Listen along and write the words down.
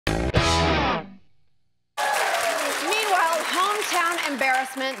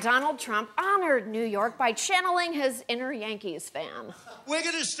announcement, Donald Trump honored New York by channeling his inner Yankees fan. We're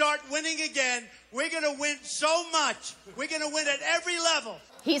going to start winning again. We're going to win so much. We're going to win at every level.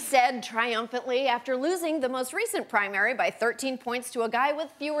 He said triumphantly after losing the most recent primary by 13 points to a guy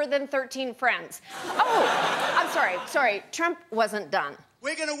with fewer than 13 friends. Oh, I'm sorry. Trump wasn't done.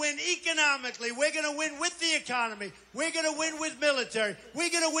 We're going to win economically. We're going to win with the economy. We're going to win with military.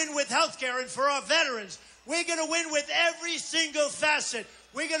 We're going to win with health care and for our veterans. We're going to win with every single facet.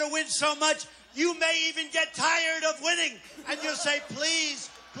 We're going to win so much, you may even get tired of winning. And you'll say, please,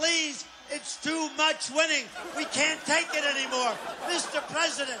 please, it's too much winning. We can't take it anymore. Mr.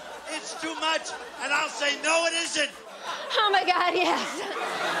 President, it's too much. And I'll say, no, it isn't. Oh, my God, yes.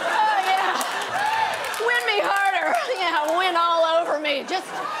 Oh, yeah. Win me harder. Yeah, win all over me. Just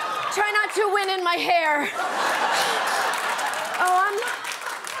try not to win in my hair. Oh,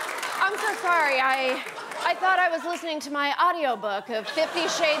 I'm so sorry. I thought I was listening to my audiobook of 50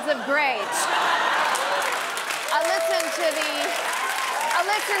 Shades of Grey. I listened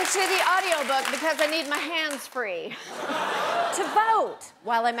to the audiobook because I need my hands free to vote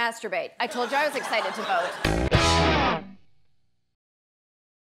while I masturbate. I told you I was excited to vote.